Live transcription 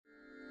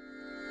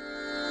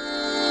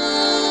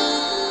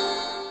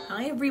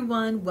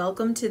everyone,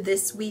 welcome to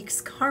this week's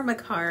Karma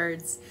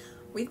Cards.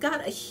 We've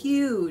got a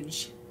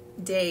huge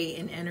day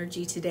in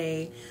energy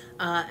today.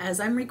 As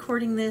I'm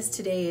recording this,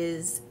 today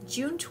is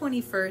June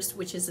 21st,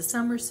 which is the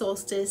summer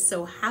solstice,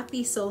 so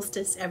happy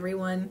solstice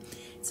everyone.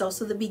 It's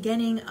also the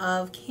beginning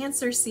of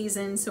Cancer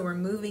season, so we're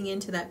moving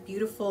into that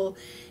beautiful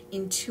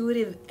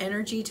intuitive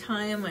energy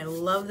time. I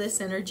love this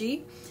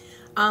energy.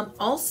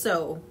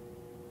 Also,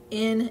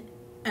 in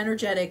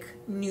energetic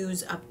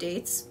news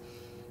updates,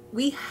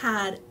 we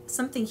had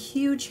something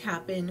huge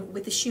happen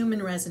with the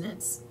Schumann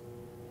resonance.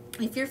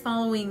 If you're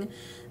following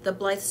the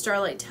Blythe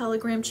Starlight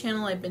Telegram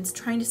channel, I've been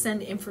trying to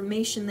send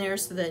information there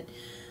so that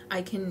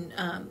I can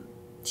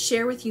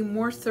share with you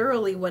more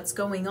thoroughly what's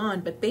going on.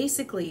 But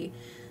basically,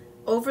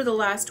 over the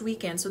last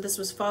weekend, so this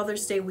was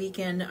Father's Day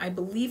weekend, I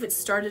believe it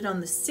started on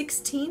the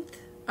 16th,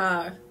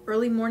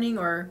 early morning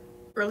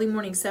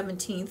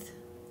 17th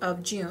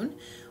of June,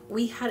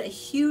 we had a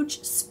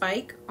huge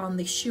spike on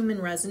the Schumann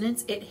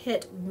resonance. It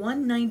hit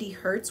 190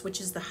 hertz,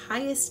 which is the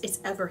highest it's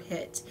ever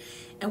hit.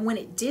 And when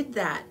it did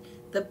that,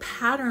 the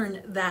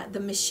pattern that the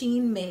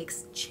machine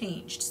makes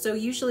changed. So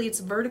usually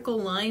it's vertical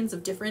lines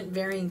of different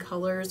varying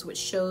colors, which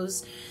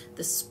shows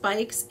the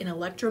spikes in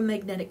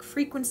electromagnetic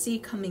frequency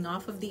coming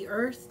off of the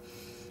earth.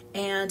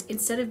 And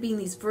instead of being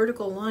these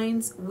vertical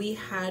lines, we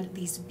had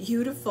these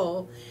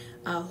beautiful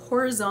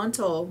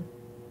horizontal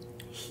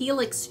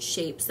helix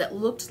shapes that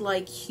looked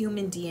like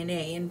human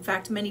DNA. In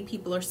fact, many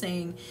people are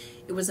saying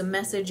it was a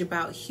message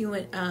about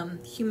human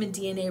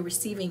DNA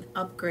receiving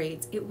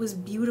upgrades. It was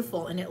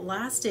beautiful, and it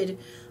lasted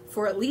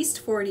for at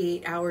least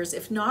 48 hours,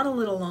 if not a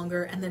little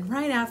longer. And then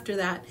right after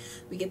that,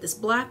 we get this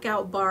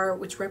blackout bar,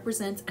 which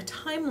represents a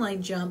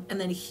timeline jump, and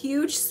then a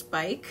huge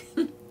spike,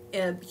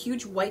 a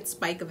huge white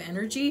spike of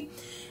energy.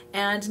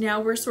 And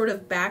now we're sort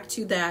of back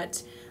to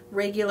that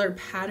regular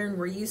pattern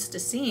we're used to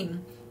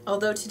seeing.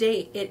 Although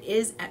today it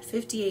is at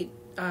 58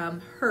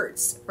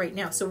 hertz right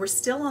now. So we're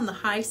still on the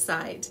high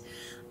side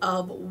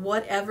of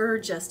whatever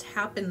just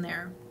happened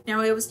there.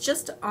 Now, I was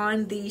just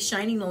on the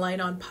Shining the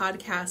Light On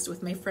podcast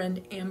with my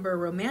friend Amber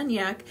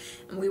Romaniak,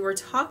 and we were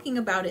talking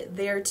about it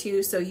there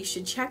too. So you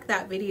should check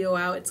that video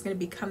out. It's going to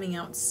be coming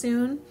out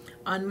soon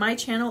on my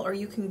channel, or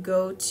you can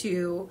go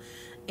to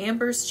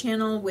Amber's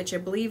channel, which I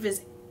believe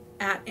is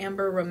at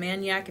Amber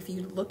Romaniak. If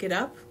you look it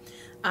up,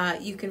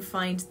 you can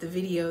find the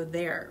video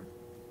there.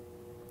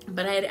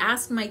 But I had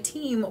asked my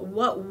team,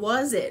 what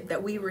was it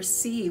that we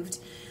received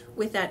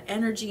with that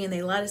energy? And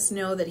they let us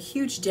know that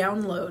huge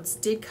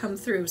downloads did come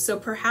through. So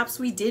perhaps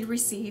we did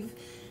receive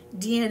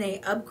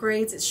DNA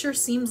upgrades. It sure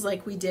seems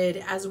like we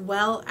did, as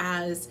well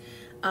as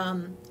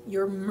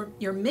your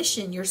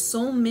mission, your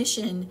soul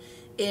mission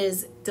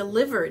is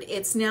delivered.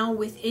 It's now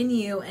within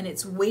you and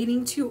it's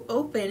waiting to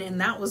open. And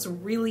that was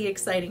really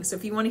exciting. So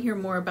if you want to hear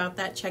more about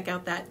that, check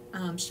out that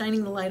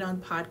Shining the Light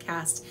On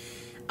podcast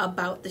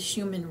about the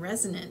Schumann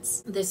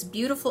resonance. This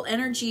beautiful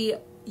energy,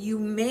 you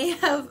may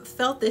have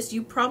felt this,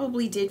 you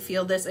probably did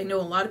feel this. I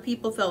know a lot of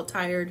people felt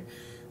tired,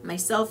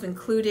 myself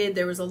included.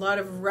 There was a lot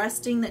of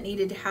resting that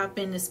needed to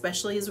happen,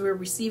 especially as we were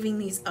receiving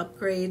these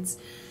upgrades.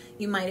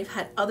 You might have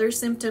had other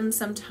symptoms.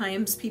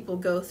 Sometimes people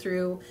go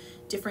through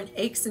different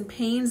aches and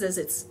pains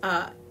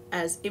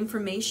as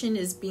information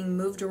is being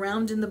moved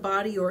around in the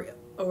body,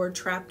 or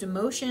trapped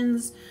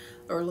emotions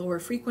or lower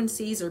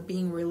frequencies are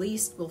being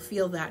released. Will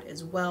feel that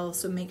as well.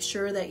 So make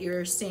sure that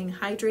you're staying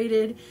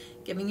hydrated,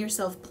 giving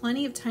yourself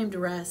plenty of time to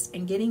rest,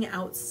 and getting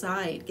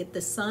outside. Get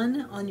the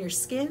sun on your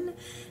skin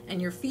and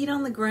your feet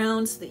on the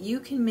ground so that you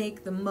can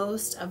make the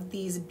most of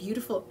these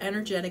beautiful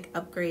energetic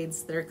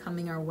upgrades that are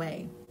coming our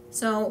way.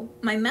 So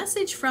my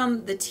message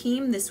from the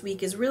team this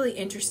week is really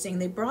interesting.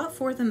 They brought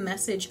forth a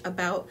message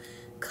about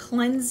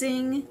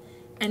cleansing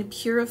and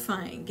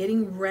purifying,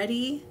 getting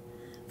ready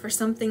for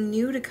something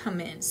new to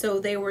come in. So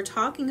they were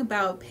talking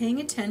about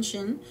paying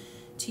attention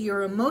to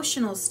your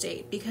emotional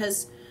state,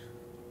 because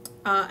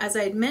as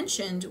I had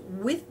mentioned,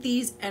 with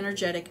these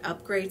energetic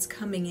upgrades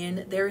coming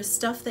in, there is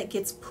stuff that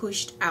gets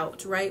pushed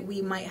out, right?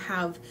 We might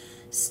have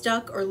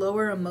stuck or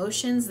lower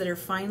emotions that are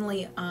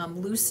finally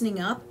loosening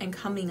up and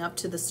coming up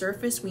to the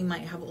surface. We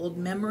might have old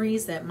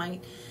memories that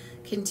might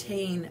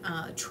contain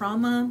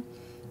trauma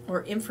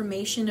or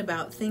information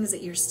about things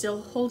that you're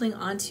still holding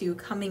onto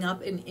coming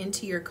up and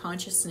into your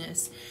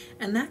consciousness.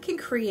 And that can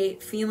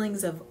create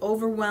feelings of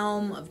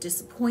overwhelm, of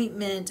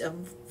disappointment,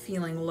 of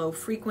feeling low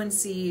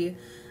frequency,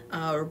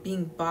 or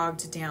being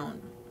bogged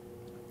down.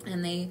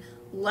 And they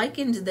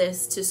likened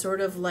this to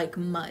sort of like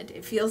mud.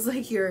 It feels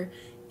like you're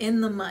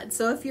in the mud.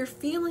 So if you're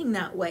feeling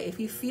that way, if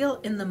you feel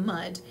in the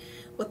mud,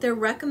 what they're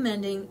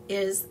recommending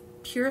is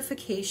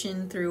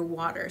purification through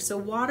water. So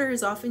water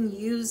is often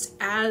used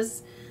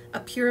as a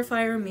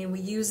purifier. I mean,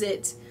 we use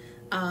it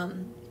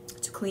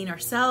to clean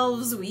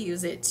ourselves. We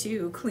use it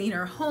to clean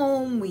our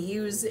home. We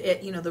use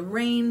it, the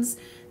rains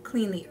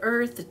clean the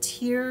earth, the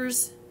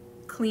tears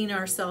clean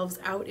ourselves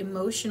out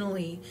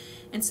emotionally.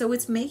 And so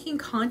it's making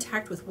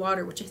contact with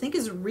water, which I think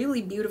is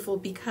really beautiful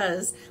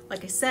because,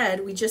 like I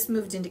said, we just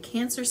moved into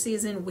Cancer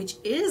season, which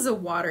is a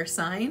water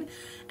sign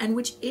and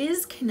which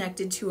is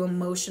connected to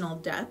emotional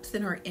depth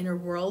in our inner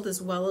world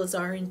as well as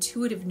our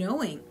intuitive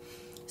knowing.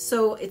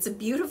 So it's a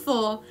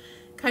beautiful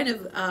kind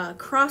of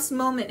cross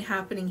moment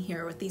happening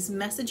here with these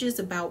messages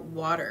about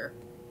water.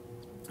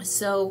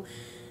 So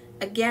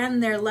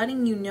again, they're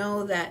letting you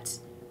know that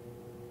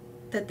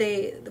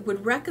they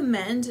would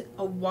recommend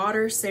a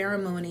water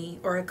ceremony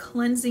or a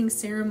cleansing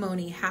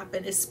ceremony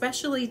happen,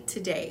 especially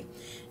today.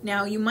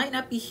 Now, you might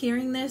not be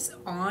hearing this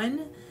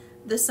on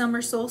the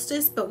summer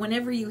solstice, but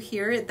whenever you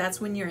hear it,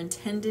 that's when you're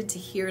intended to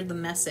hear the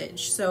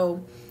message.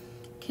 So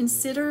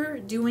consider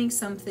doing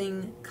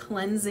something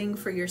cleansing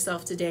for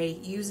yourself today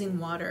using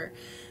water.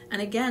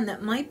 And again,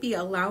 that might be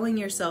allowing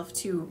yourself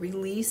to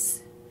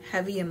release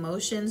heavy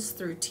emotions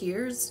through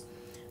tears.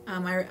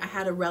 I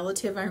had a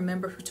relative, I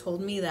remember, who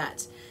told me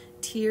that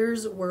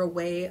tears were a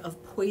way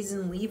of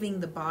poison leaving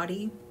the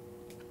body.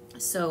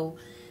 So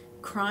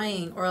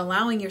crying or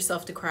allowing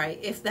yourself to cry,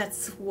 if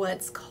that's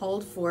what's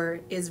called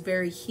for, is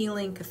very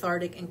healing,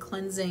 cathartic, and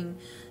cleansing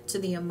to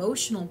the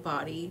emotional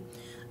body.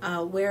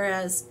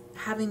 Whereas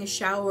having a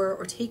shower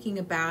or taking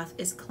a bath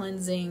is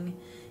cleansing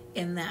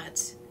in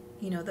that,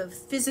 the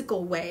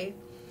physical way.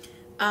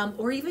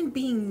 Or even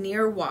being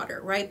near water,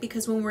 right?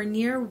 Because when we're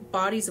near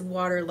bodies of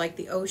water like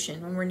the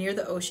ocean, when we're near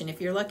the ocean, if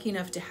you're lucky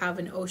enough to have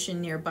an ocean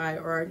nearby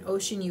or an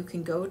ocean you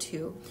can go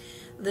to,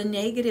 the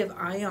negative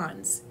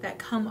ions that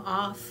come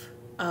off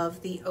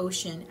of the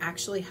ocean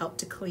actually help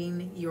to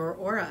clean your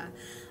aura.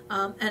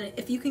 And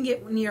if you can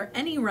get near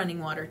any running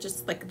water,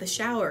 just like the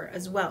shower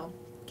as well,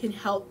 can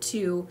help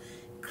to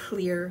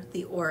clear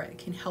the aura. It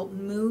can help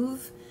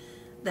move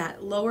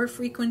that lower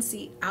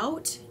frequency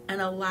out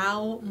and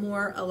allow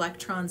more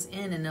electrons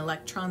in, and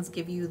electrons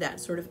give you that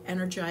sort of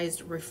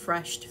energized,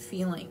 refreshed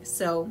feeling.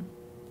 So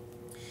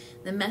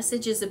the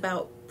message is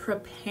about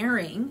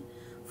preparing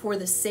for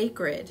the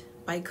sacred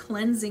by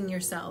cleansing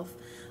yourself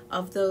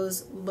of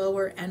those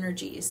lower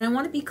energies. And I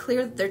want to be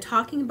clear that they're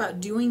talking about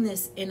doing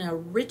this in a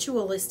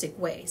ritualistic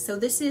way. So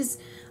this is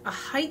a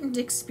heightened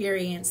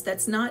experience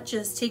that's not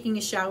just taking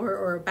a shower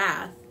or a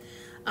bath,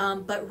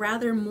 but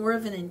rather more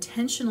of an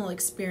intentional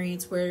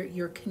experience where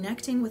you're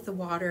connecting with the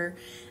water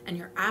and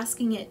you're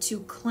asking it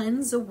to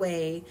cleanse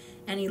away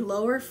any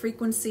lower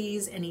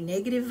frequencies, any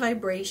negative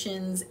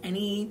vibrations,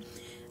 any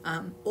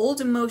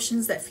old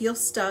emotions that feel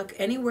stuck,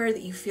 anywhere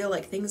that you feel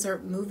like things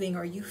aren't moving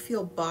or you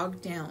feel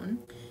bogged down.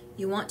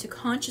 You want to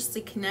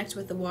consciously connect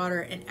with the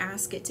water and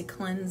ask it to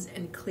cleanse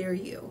and clear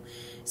you.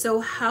 So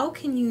how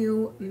can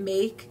you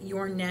make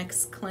your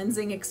next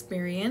cleansing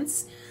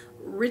experience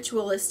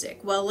ritualistic?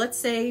 Well, let's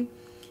say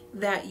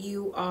that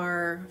you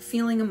are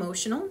feeling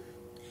emotional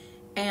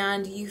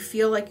and you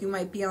feel like you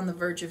might be on the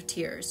verge of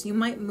tears. You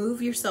might move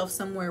yourself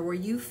somewhere where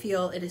you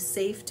feel it is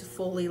safe to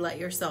fully let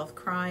yourself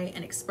cry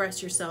and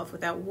express yourself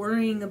without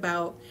worrying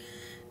about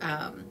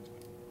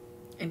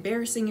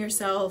embarrassing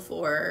yourself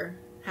or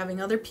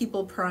having other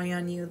people pry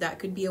on you. That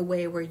could be a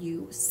way where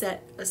you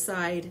set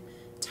aside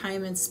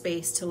time and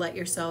space to let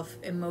yourself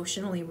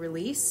emotionally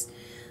release.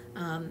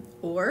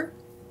 Or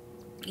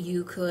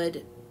you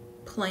could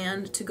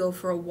plan to go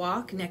for a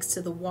walk next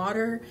to the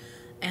water,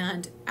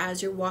 and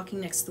as you're walking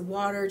next to the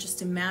water,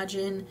 just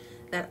imagine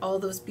that all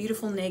those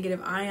beautiful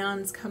negative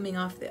ions coming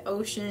off the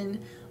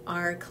ocean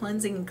are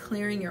cleansing and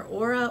clearing your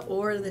aura.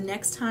 Or the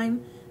next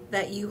time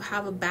that you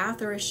have a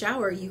bath or a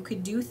shower, you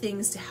could do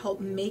things to help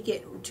make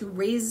it, to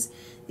raise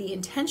the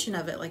intention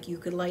of it. Like you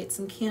could light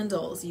some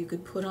candles, you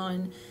could put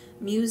on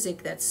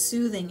music that's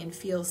soothing and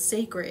feels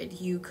sacred,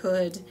 you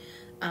could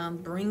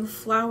bring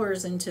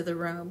flowers into the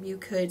room, you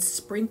could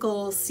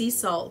sprinkle sea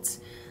salt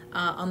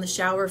on the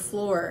shower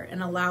floor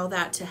and allow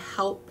that to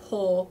help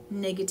pull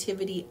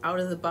negativity out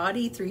of the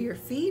body through your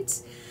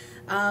feet.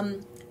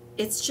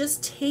 It's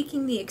just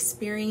taking the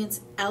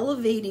experience,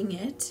 elevating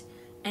it,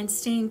 and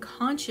staying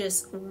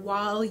conscious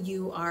while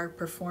you are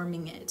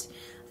performing it.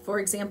 For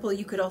example,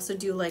 you could also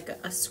do like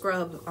a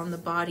scrub on the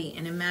body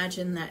and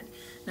imagine that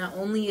not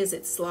only is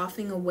it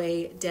sloughing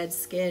away dead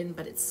skin,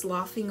 but it's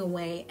sloughing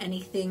away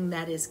anything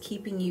that is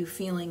keeping you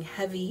feeling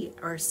heavy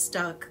or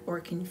stuck or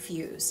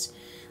confused.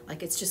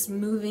 Like it's just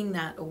moving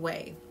that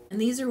away. And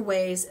these are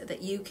ways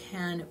that you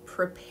can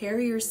prepare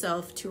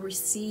yourself to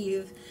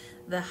receive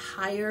the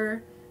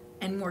higher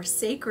and more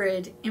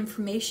sacred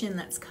information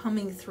that's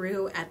coming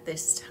through at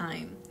this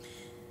time.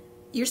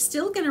 You're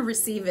still going to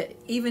receive it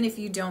even if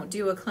you don't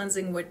do a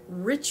cleansing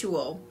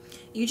ritual.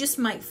 You just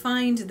might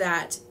find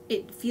that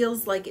it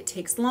feels like it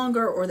takes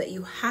longer, or that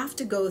you have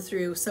to go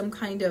through some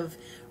kind of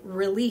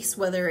release,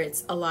 whether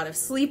it's a lot of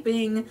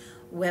sleeping,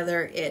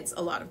 whether it's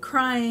a lot of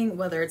crying,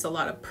 whether it's a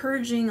lot of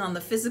purging on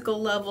the physical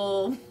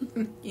level.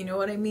 You know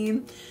what I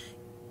mean?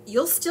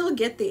 You'll still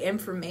get the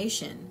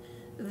information.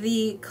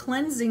 The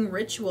cleansing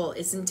ritual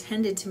is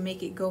intended to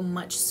make it go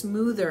much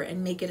smoother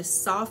and make it a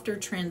softer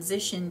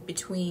transition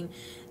between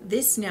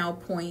this now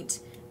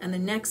point and the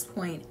next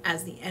point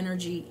as the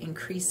energy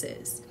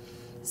increases.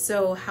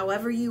 So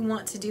however you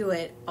want to do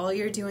it, all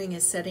you're doing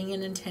is setting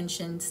an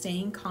intention,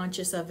 staying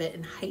conscious of it,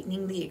 and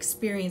heightening the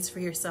experience for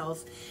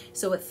yourself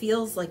so it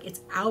feels like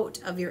it's out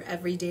of your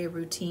everyday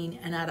routine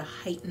and at a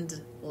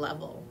heightened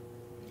level.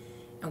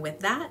 And with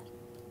that,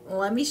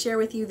 let me share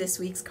with you this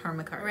week's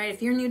karma card. All right,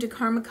 if you're new to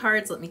karma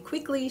cards, let me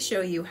quickly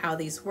show you how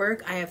these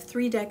work. I have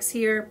 3 decks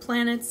here: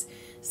 planets,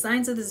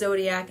 signs of the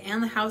zodiac,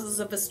 and the houses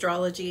of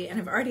astrology. And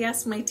I've already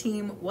asked my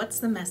team, what's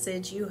the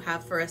message you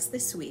have for us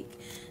this week?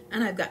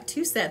 And I've got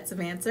 2 sets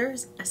of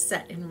answers, a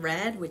set in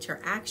red, which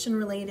are action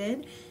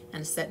related,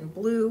 and a set in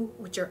blue,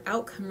 which are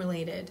outcome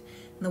related.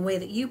 And the way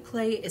that you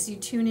play is you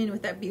tune in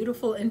with that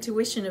beautiful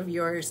intuition of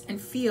yours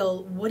and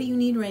feel, what do you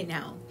need right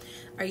now?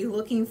 Are you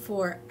looking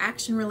for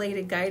action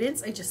related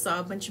guidance? I just saw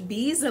a bunch of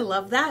bees. I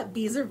love that.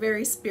 Bees are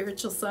very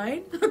spiritual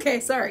sign. Okay,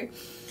 sorry.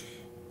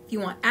 If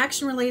you want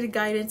action related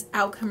guidance,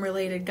 outcome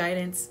related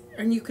guidance,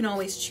 and you can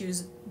always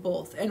choose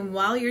both. And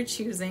while you're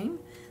choosing,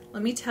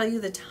 let me tell you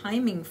the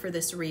timing for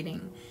this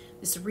reading.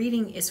 This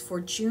reading is for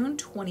June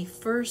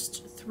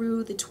 21st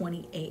through the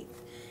 28th.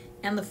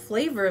 And the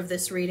flavor of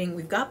this reading,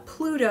 we've got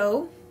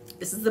Pluto.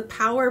 This is the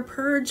power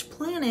purge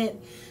planet.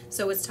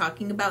 So it's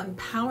talking about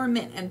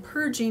empowerment and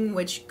purging,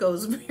 which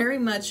goes very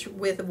much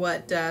with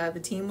what the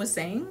team was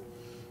saying.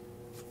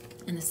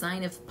 And the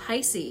sign of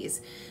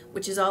Pisces,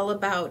 which is all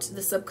about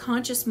the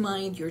subconscious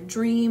mind, your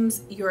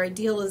dreams, your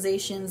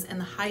idealizations,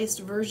 and the highest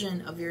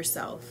version of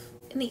yourself.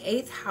 In the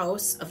 8th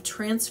house of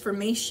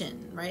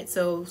transformation, right?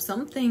 So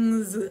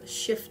something's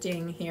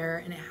shifting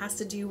here, and it has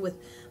to do with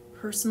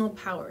personal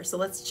power. So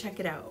let's check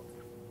it out.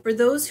 For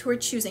those who are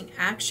choosing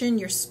action,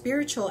 your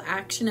spiritual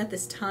action at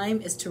this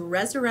time is to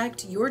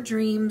resurrect your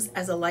dreams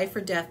as a life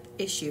or death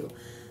issue.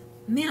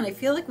 Man, I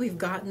feel like we've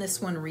gotten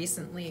this one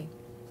recently.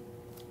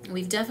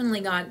 We've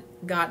definitely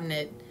gotten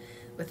it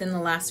within the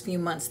last few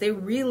months. They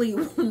really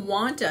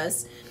want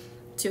us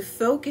to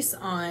focus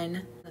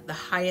on the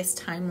highest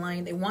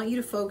timeline. They want you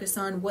to focus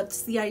on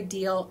what's the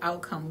ideal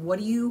outcome. What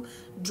do you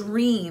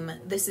dream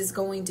this is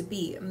going to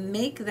be?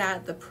 Make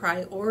that the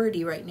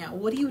priority right now.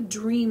 What do you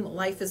dream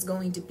life is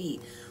going to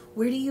be?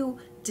 Where do you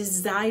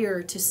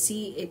desire to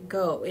see it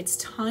go? It's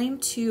time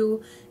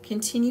to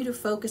continue to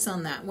focus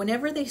on that.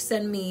 Whenever they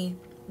send me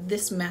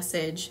this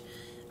message,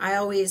 I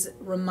always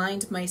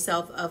remind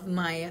myself of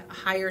my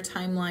higher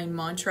timeline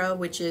mantra,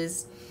 which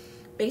is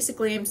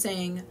basically I'm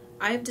saying,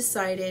 I've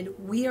decided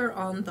we are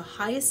on the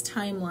highest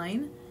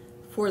timeline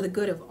for the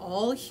good of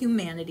all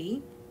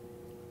humanity,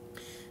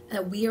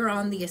 that we are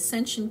on the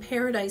Ascension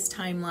Paradise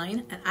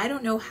timeline, and I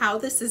don't know how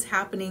this is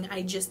happening.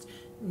 I just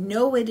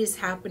know it is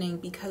happening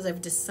because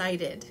I've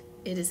decided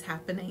it is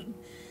happening.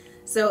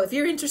 So if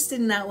you're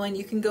interested in that one,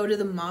 you can go to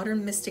the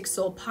Modern Mystic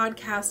Soul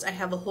podcast. I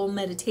have a whole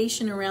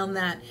meditation around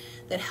that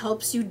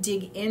helps you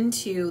dig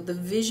into the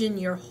vision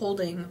you're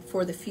holding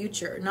for the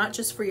future, not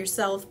just for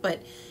yourself,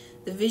 but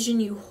the vision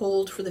you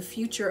hold for the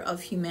future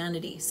of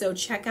humanity. So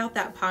check out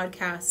that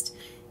podcast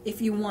if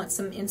you want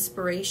some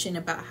inspiration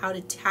about how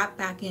to tap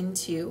back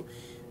into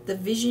the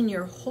vision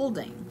you're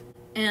holding.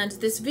 And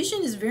this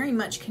vision is very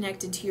much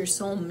connected to your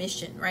soul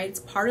mission, right? It's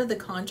part of the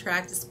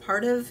contract. It's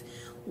part of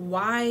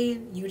why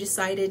you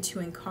decided to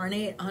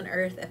incarnate on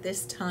Earth at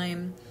this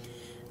time.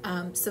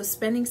 So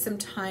spending some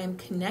time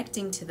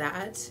connecting to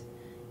that,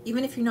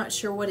 even if you're not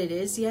sure what it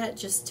is yet,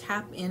 just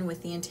tap in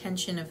with the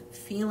intention of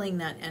feeling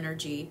that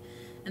energy.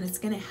 And it's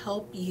going to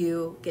help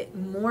you get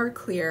more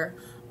clear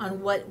on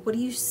what do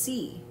you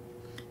see?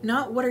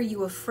 Not what are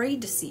you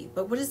afraid to see,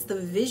 but what is the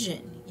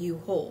vision you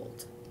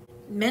hold?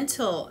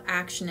 Mental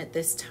action at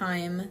this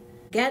time,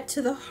 get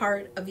to the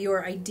heart of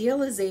your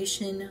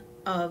idealization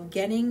of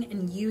getting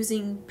and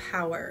using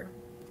power.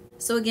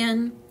 So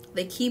again,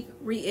 they keep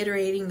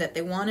reiterating that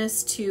they want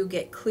us to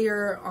get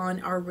clearer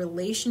on our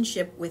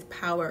relationship with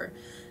power.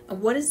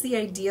 And what does the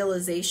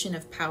idealization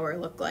of power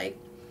look like?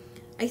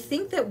 I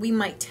think that we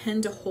might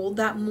tend to hold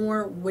that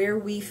more where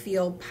we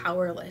feel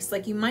powerless.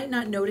 Like you might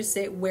not notice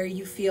it where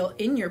you feel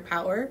in your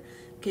power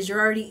because you're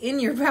already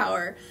in your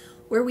power.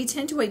 Where we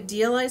tend to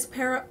idealize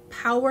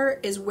power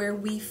is where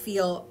we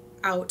feel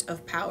out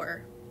of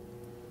power.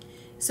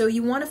 So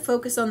you want to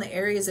focus on the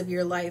areas of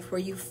your life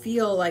where you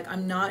feel like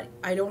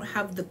I don't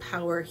have the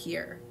power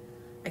here.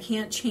 I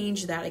can't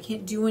change that. I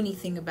can't do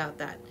anything about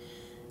that.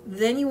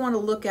 Then you want to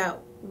look at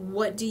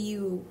what do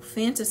you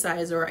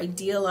fantasize or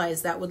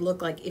idealize that would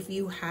look like if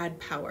you had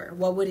power?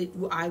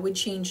 I would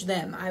change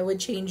them. I would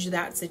change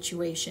that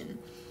situation.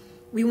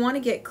 We want to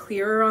get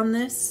clearer on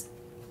this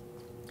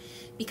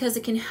because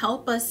it can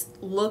help us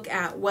look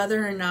at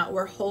whether or not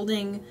we're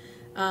holding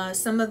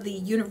some of the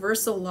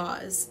universal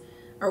laws.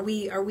 Are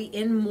we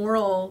in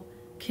moral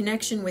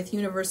connection with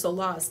universal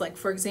laws? Like,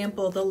 for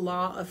example, the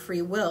law of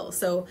free will.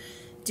 So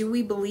do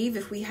we believe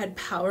if we had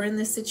power in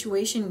this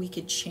situation, we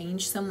could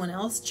change someone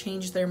else,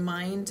 change their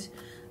mind,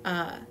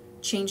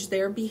 change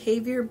their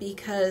behavior?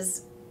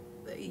 Because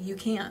you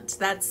can't.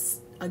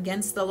 That's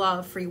against the law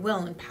of free will,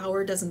 and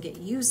power doesn't get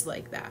used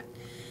like that.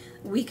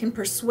 We can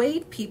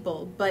persuade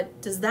people,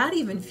 but does that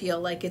even feel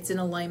like it's in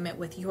alignment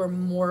with your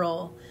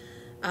moral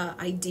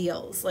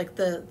ideals, like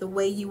the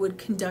way you would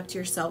conduct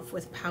yourself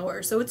with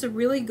power. So it's a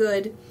really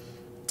good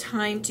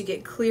time to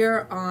get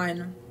clear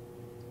on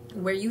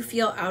where you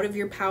feel out of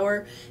your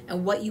power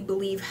and what you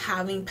believe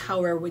having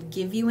power would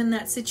give you in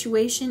that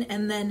situation,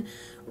 and then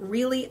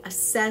really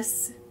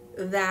assess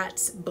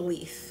that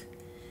belief.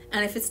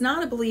 And if it's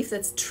not a belief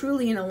that's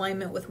truly in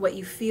alignment with what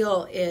you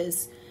feel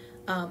is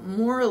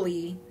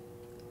morally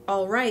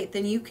all right,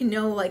 then you can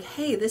know, like,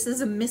 hey, this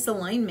is a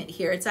misalignment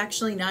here. It's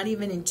actually not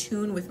even in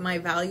tune with my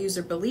values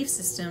or belief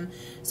system.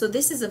 So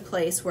this is a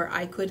place where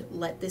I could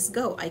let this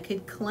go. I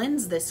could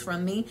cleanse this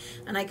from me,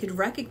 and I could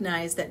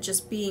recognize that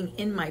just being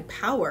in my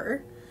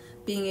power,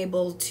 being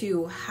able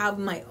to have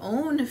my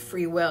own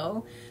free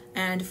will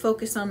and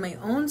focus on my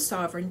own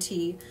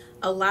sovereignty,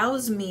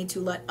 allows me to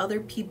let other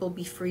people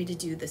be free to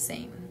do the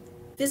same.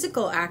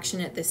 Physical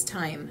action at this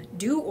time: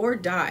 do or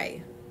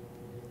die.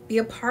 Be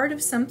a part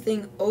of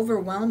something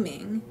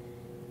overwhelming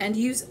and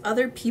use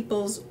other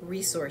people's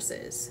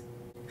resources.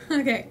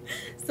 Okay,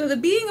 so the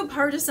being a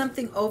part of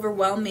something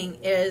overwhelming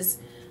is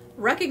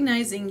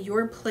recognizing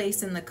your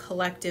place in the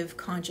collective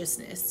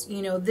consciousness.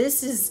 You know,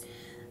 this is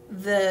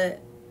the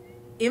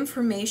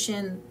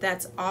information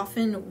that's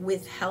often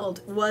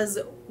was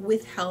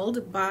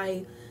withheld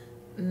by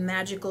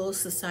magical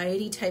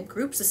society type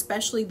groups,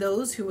 especially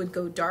those who would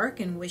go dark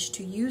and wish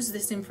to use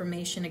this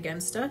information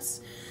against us.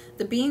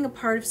 The being a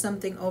part of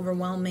something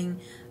overwhelming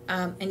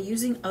and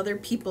using other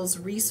people's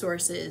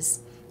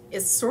resources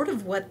is sort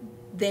of what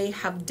they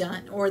have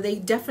done, or they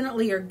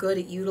definitely are good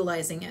at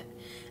utilizing it.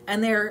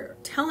 And they're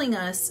telling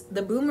us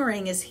the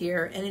boomerang is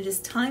here and it is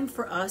time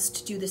for us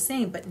to do the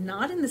same, but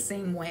not in the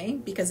same way,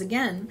 because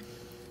again,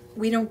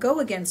 we don't go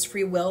against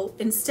free will.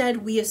 Instead,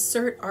 we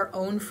assert our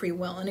own free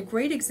will. And a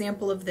great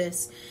example of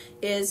this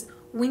is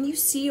when you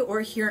see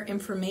or hear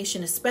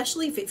information,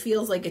 especially if it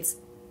feels like it's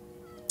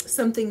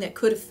something that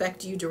could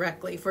affect you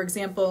directly. For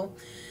example,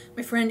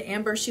 my friend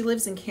Amber, she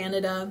lives in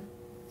Canada.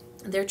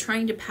 They're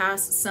trying to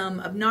pass some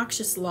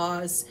obnoxious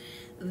laws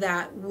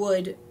that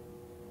would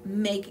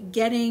make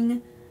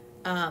getting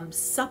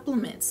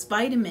supplements,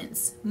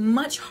 vitamins,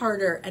 much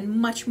harder and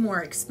much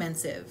more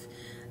expensive.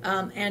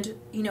 And,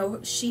 you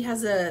know, she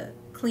has a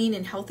clean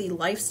and healthy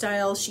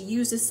lifestyle. She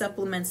uses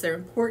supplements. They're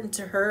important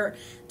to her,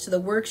 to the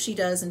work she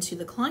does, and to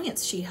the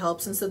clients she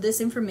helps. And so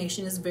this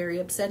information is very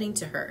upsetting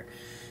to her.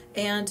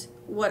 And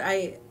what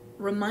I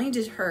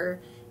reminded her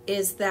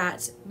is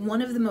that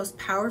one of the most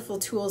powerful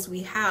tools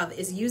we have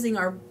is using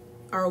our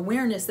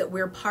awareness that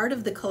we're part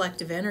of the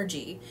collective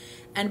energy.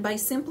 And by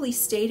simply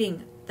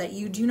stating that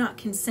you do not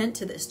consent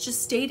to this,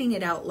 just stating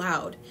it out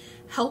loud,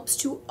 helps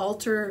to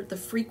alter the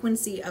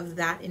frequency of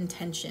that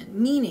intention.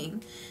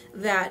 Meaning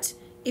that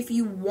if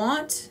you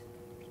want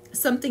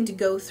something to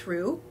go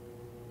through,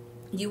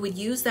 you would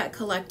use that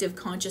collective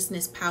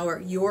consciousness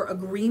power, your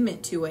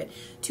agreement to it,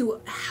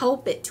 to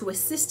help it, to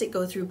assist it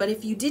go through. But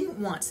if you didn't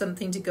want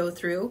something to go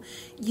through,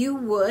 you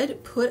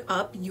would put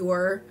up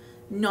your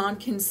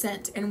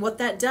non-consent. And what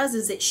that does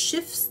is it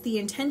shifts the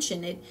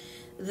intention.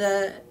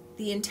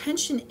 The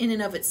intention in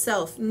and of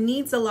itself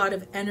needs a lot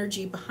of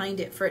energy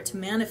behind it for it to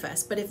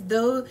manifest. But if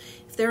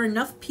there are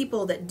enough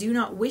people that do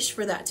not wish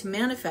for that to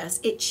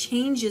manifest, it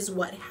changes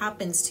what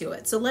happens to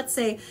it. So let's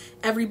say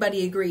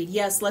everybody agreed,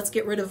 yes, let's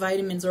get rid of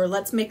vitamins, or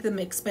let's make them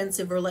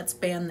expensive, or let's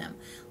ban them.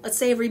 Let's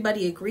say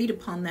everybody agreed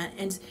upon that,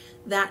 and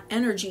that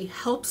energy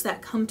helps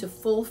that come to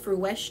full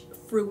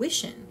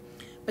fruition.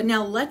 But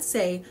now let's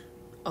say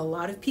a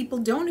lot of people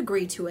don't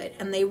agree to it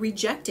and they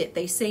reject it,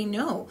 they say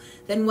no.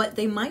 Then what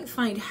they might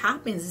find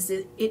happens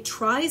is it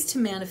tries to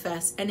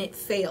manifest and it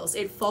fails.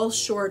 It falls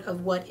short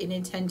of what it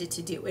intended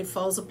to do. It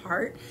falls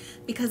apart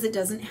because it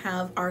doesn't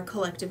have our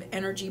collective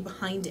energy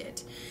behind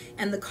it.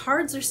 And the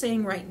cards are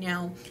saying right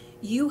now,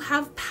 you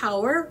have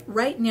power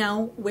right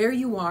now where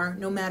you are,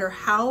 no matter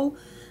how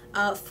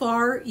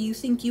far you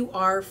think you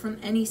are from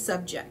any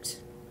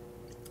subject.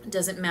 It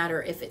doesn't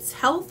matter if it's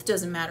health,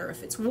 doesn't matter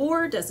if it's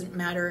war, doesn't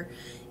matter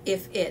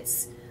if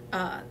it's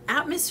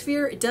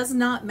atmosphere, it does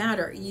not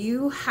matter.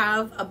 You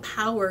have a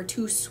power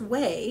to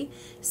sway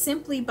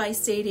simply by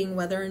stating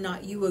whether or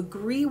not you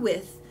agree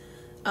with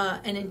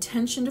an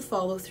intention to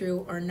follow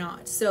through or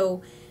not.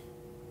 So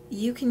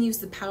you can use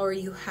the power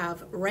you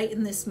have right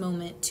in this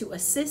moment to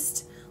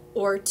assist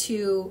or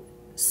to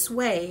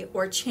sway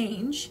or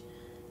change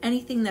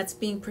anything that's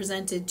being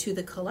presented to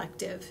the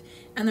collective.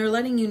 And they're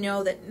letting you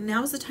know that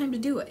now's the time to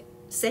do it.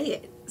 Say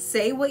it.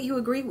 Say what you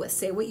agree with,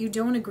 say what you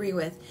don't agree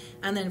with,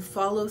 and then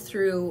follow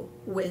through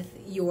with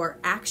your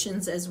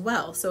actions as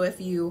well. So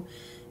if you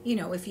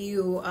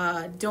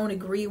don't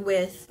agree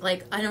with,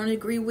 like, I don't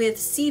agree with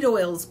seed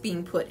oils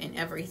being put in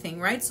everything,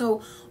 right?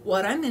 So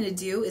what I'm going to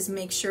do is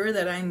make sure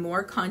that I'm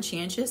more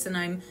conscientious and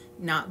I'm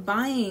not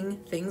buying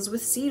things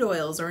with seed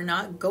oils or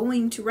not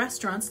going to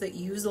restaurants that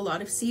use a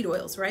lot of seed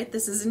oils, right?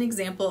 This is an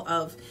example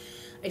of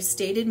I've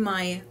stated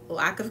my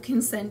lack of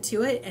consent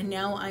to it, and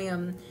now I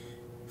am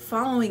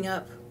following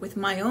up with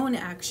my own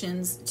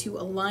actions to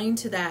align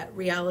to that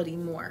reality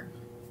more.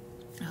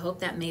 I hope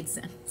that made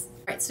sense.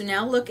 All Right, so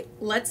now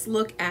let's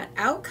look at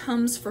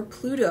outcomes for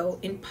Pluto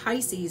in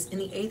Pisces in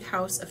the 8th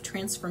house of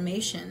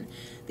transformation.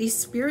 The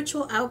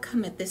spiritual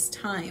outcome at this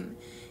time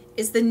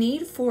is the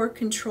need for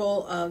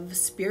control of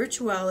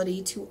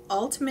spirituality to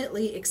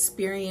ultimately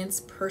experience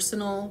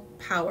personal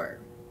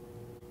power.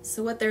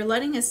 So what they're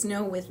letting us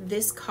know with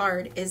this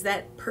card is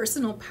that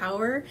personal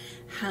power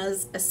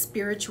has a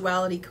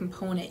spirituality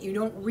component. You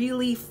don't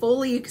really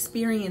fully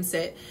experience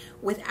it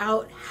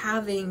without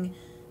having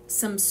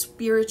some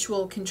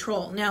spiritual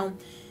control. Now,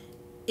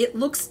 it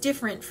looks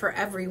different for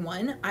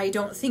everyone. I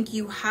don't think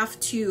you have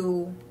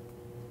to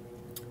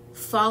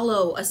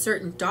follow a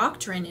certain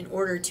doctrine in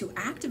order to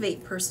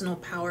activate personal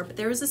power, but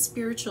there is a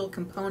spiritual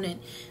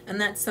component, and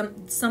that's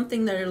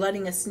something that are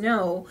letting us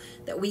know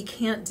that we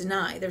can't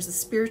deny. There's a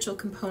spiritual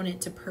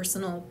component to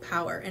personal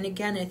power. And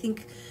again, I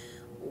think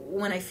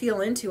when I feel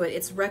into it,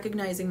 it's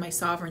recognizing my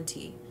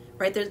sovereignty,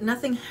 right? There's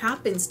nothing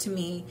happens to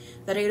me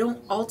that I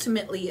don't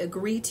ultimately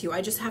agree to.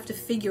 I just have to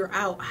figure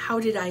out,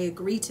 how did I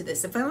agree to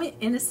this? If I'm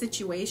in a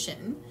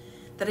situation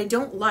that I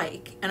don't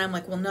like, and I'm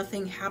like, well,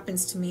 nothing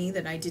happens to me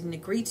that I didn't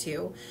agree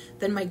to,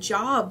 then my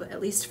job,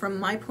 at least from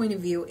my point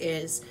of view,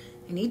 is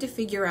I need to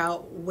figure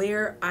out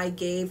where I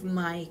gave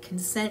my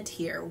consent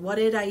here. What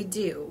did I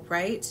do,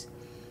 right?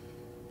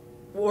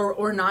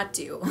 Or not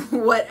do?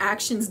 What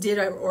actions did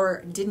I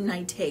or didn't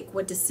I take?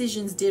 What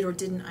decisions did or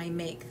didn't I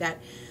make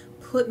that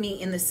put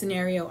me in the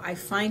scenario I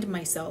find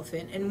myself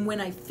in? And when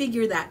I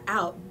figure that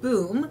out,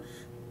 boom,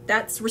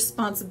 that's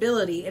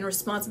responsibility, and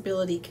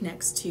responsibility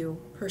connects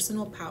to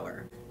personal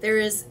power.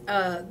 This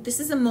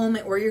is a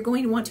moment where you're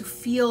going to want to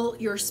feel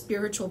your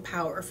spiritual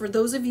power. For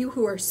those of you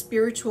who are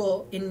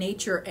spiritual in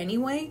nature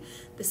anyway,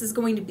 this is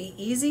going to be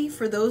easy.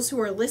 For those who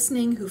are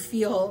listening who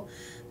feel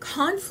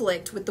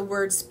conflict with the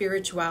word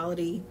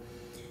spirituality,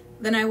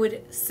 then I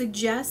would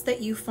suggest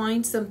that you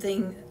find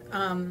something,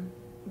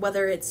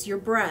 whether it's your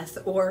breath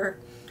or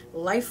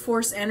life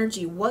force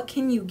energy. What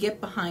can you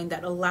get behind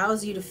that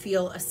allows you to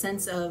feel a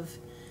sense of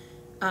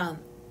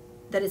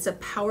that it's a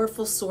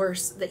powerful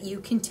source that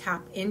you can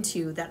tap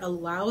into that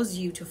allows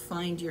you to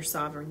find your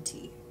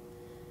sovereignty?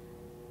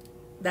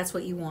 That's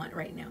what you want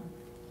right now.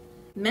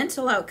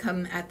 Mental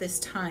outcome at this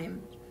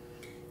time: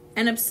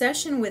 an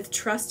obsession with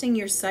trusting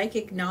your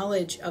psychic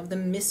knowledge of the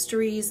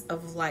mysteries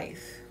of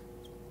life.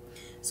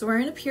 So we're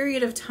in a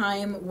period of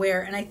time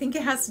where, and I think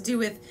it has to do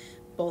with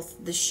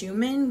both the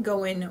Schumann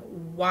going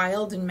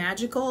wild and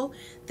magical,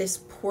 this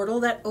portal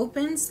that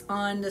opens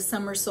on the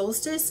summer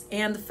solstice,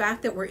 and the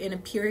fact that we're in a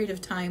period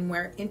of time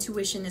where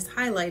intuition is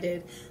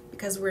highlighted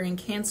because we're in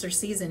Cancer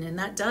season, and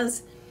that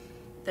does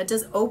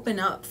open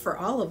up for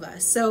all of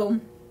us.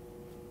 So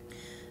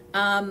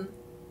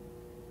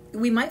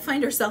we might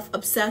find ourselves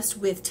obsessed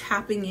with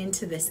tapping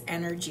into this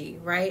energy,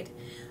 right?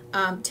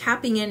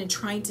 Tapping in and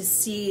trying to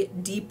see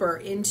deeper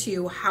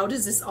into, how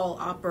does this all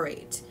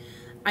operate?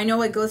 I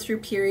know I go through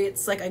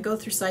periods, like I go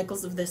through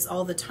cycles of this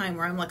all the time,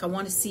 where I'm like, I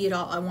want to see it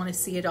all. I want to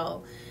see it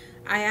all.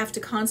 I have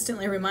to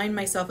constantly remind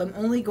myself I'm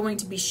only going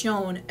to be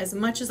shown as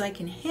much as I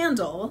can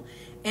handle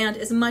and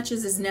as much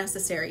as is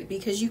necessary,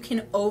 because you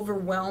can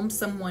overwhelm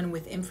someone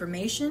with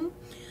information.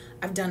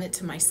 I've done it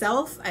to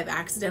myself. I've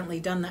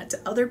accidentally done that to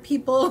other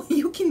people.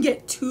 You can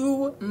get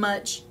too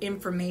much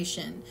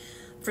information.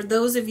 For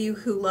those of you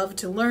who love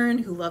to learn,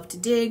 who love to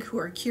dig, who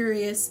are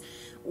curious,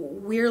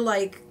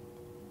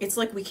 it's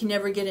like we can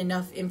never get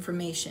enough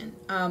information.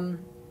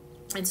 And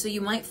so you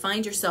might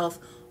find yourself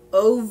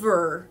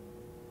overthinking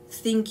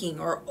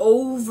or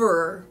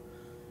over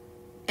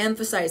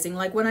emphasizing.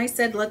 Like when I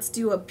said, let's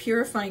do a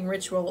purifying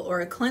ritual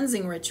or a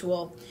cleansing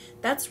ritual,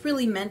 that's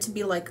really meant to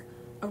be like,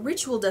 a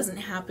ritual doesn't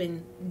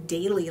happen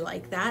daily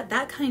like that.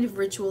 That kind of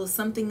ritual is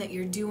something that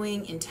you're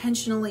doing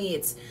intentionally.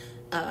 It's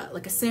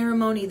like a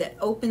ceremony that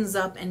opens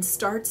up and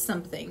starts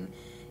something.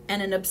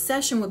 And an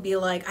obsession would be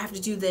like, I have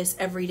to do this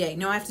every day.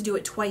 No, I have to do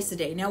it twice a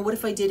day. Now, what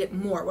if I did it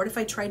more? What if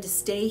I tried to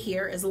stay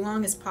here as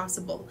long as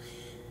possible?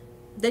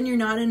 Then you're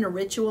not in a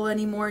ritual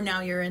anymore. Now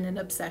you're in an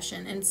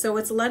obsession. And so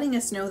it's letting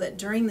us know that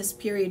during this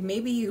period,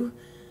 maybe you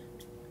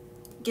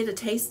get a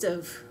taste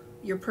of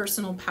your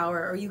personal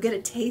power, or you get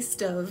a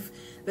taste of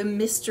the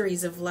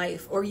mysteries of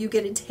life, or you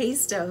get a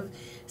taste of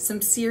some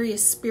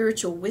serious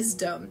spiritual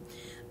wisdom.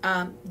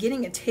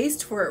 Getting a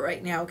taste for it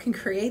right now can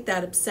create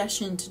that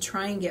obsession to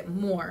try and get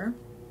more.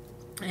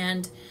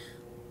 And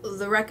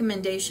the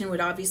recommendation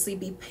would obviously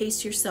be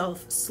pace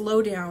yourself,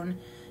 slow down.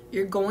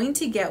 You're going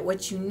to get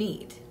what you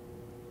need,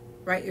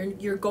 right?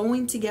 You're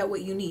going to get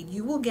what you need.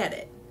 You will get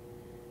it.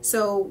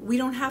 So we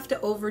don't have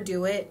to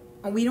overdo it,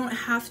 and we don't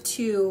have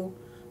to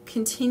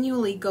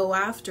continually go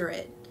after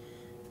it.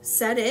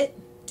 Set it,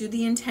 do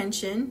the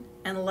intention,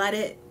 and let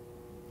it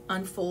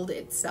unfold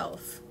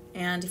itself.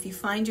 And if you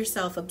find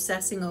yourself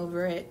obsessing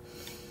over it,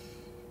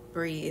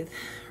 breathe,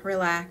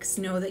 relax,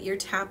 know that you're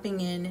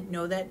tapping in,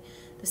 know that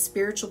the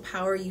spiritual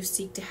power you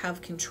seek to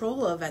have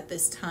control of at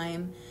this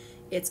time,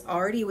 it's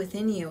already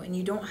within you, and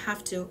you don't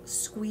have to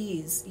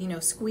squeeze.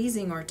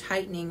 Squeezing or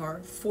tightening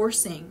or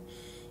forcing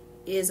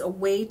is a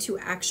way to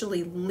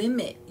actually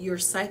limit your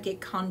psychic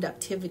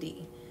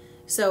conductivity.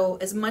 So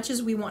as much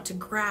as we want to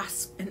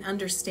grasp and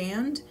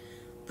understand,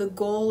 the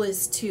goal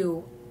is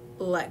to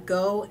let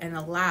go and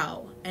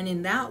allow. And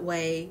in that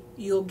way,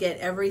 you'll get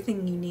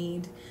everything you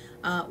need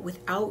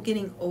without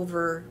getting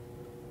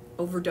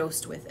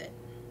overdosed with it.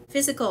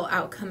 Physical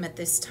outcome at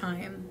this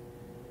time: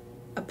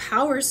 a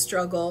power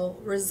struggle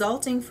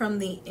resulting from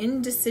the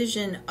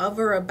indecision of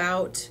or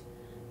about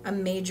a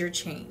major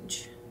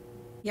change.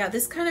 Yeah,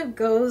 this kind of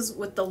goes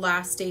with the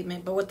last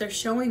statement, but what they're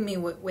showing me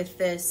with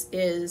this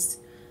is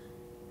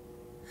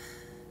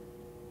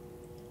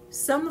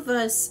some of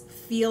us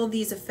feel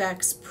these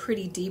effects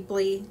pretty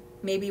deeply.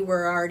 Maybe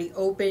we're already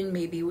open,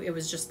 maybe it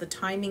was just the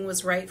timing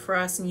was right for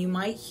us, and you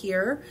might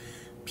hear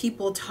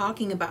people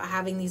talking about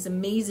having these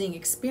amazing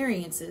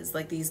experiences,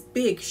 like these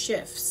big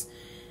shifts.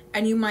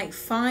 And you might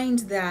find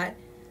that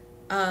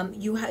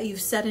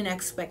you've set an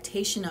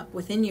expectation up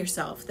within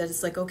yourself that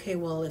it's like, okay,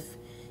 well, if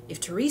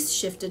Therese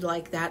shifted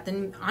like that,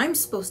 then I'm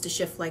supposed to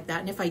shift like that.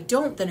 And if I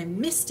don't, then I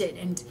missed it.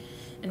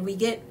 And we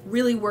get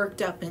really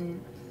worked up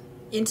and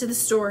into the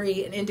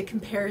story and into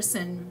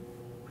comparison.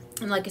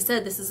 And like I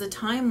said, this is a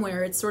time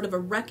where it's sort of a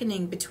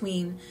reckoning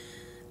between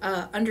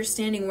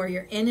understanding where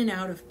you're in and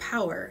out of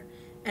power,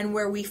 and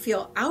where we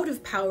feel out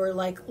of power.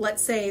 Like,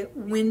 let's say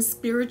when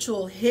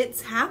spiritual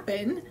hits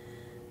happen,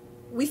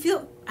 we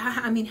feel,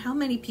 I mean, how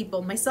many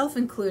people, myself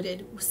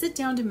included, sit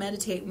down to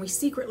meditate and we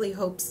secretly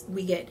hope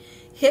we get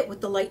hit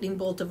with the lightning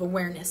bolt of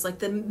awareness, like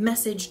the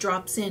message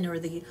drops in or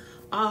the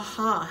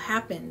aha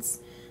happens.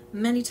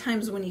 Many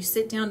times when you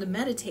sit down to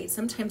meditate,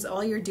 sometimes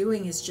all you're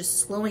doing is just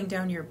slowing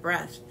down your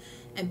breath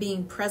and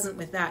being present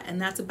with that, and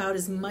that's about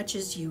as much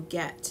as you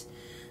get.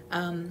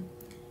 And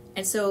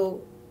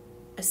so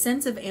a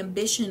sense of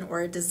ambition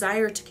or a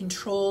desire to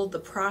control the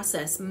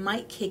process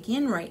might kick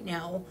in right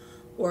now,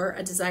 or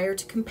a desire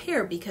to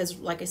compare, because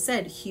like I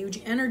said,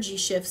 huge energy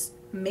shifts,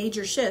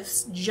 major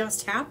shifts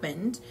just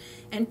happened,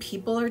 and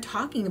people are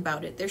talking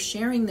about it. They're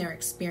sharing their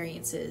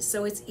experiences.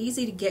 So it's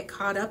easy to get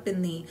caught up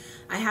in the,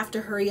 I have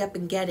to hurry up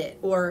and get it,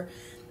 or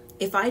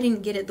if I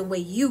didn't get it the way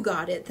you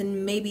got it,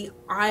 then maybe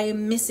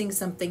I'm missing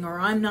something, or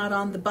I'm not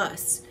on the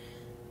bus.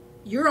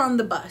 You're on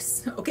the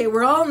bus, okay?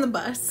 We're all on the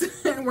bus,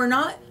 and we're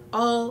not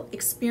all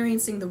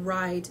experiencing the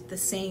ride the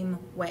same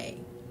way,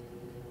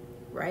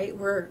 right?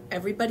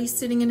 Everybody's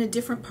sitting in a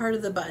different part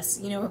of the bus.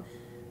 You know,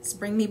 it's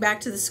bring me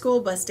back to the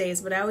school bus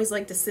days, but I always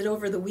like to sit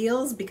over the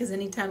wheels, because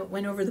anytime it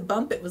went over the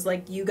bump, it was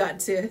like you got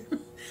to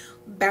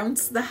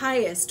bounce the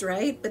highest,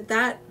 right? But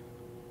that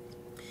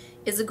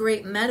is a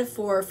great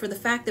metaphor for the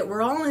fact that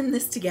we're all in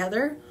this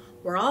together.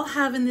 We're all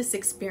having this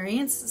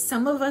experience.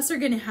 Some of us are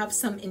going to have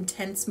some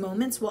intense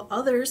moments, while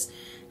others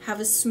have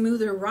a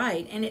smoother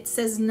ride. And it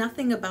says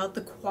nothing about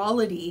the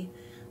quality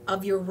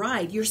of your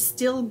ride. You're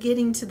still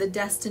getting to the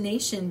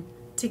destination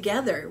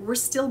together. We're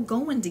still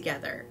going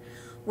together.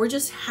 We're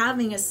just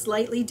having a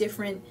slightly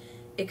different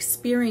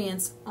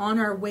experience on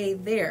our way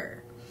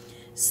there.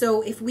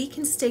 So if we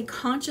can stay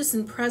conscious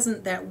and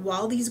present that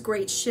while these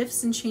great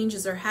shifts and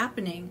changes are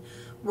happening,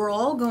 we're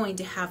all going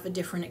to have a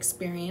different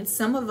experience.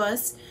 Some of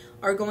us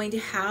are going to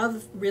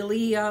have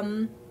really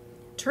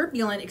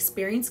turbulent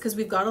experience because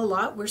we've got a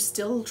lot we're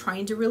still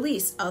trying to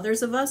release.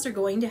 Others of us are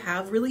going to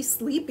have really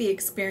sleepy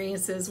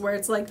experiences where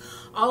it's like,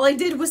 all I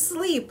did was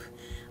sleep.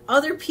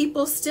 Other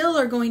people still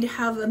are going to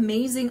have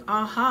amazing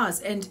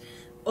ahas and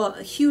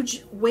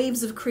huge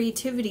waves of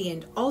creativity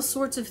and all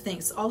sorts of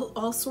things,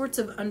 all sorts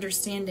of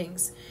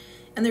understandings.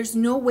 And there's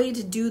no way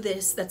to do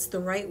this that's the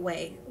right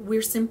way.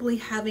 We're simply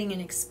having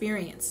an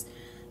experience.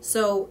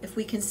 So if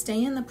we can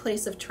stay in the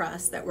place of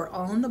trust that we're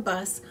all on the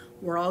bus,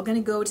 we're all going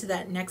to go to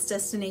that next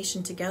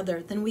destination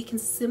together, then we can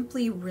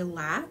simply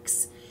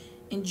relax,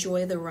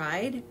 enjoy the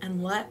ride,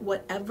 and let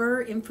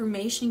whatever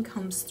information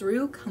comes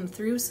through come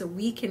through, so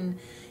we can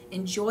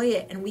enjoy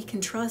it and we can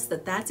trust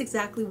that that's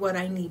exactly what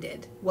I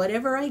needed.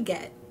 Whatever I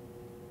get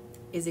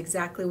is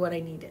exactly what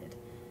I needed.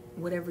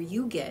 Whatever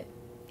you get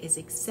is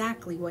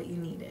exactly what you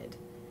needed.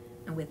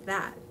 And with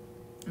that,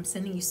 I'm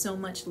sending you so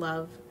much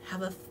love.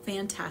 Have a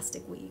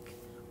fantastic week.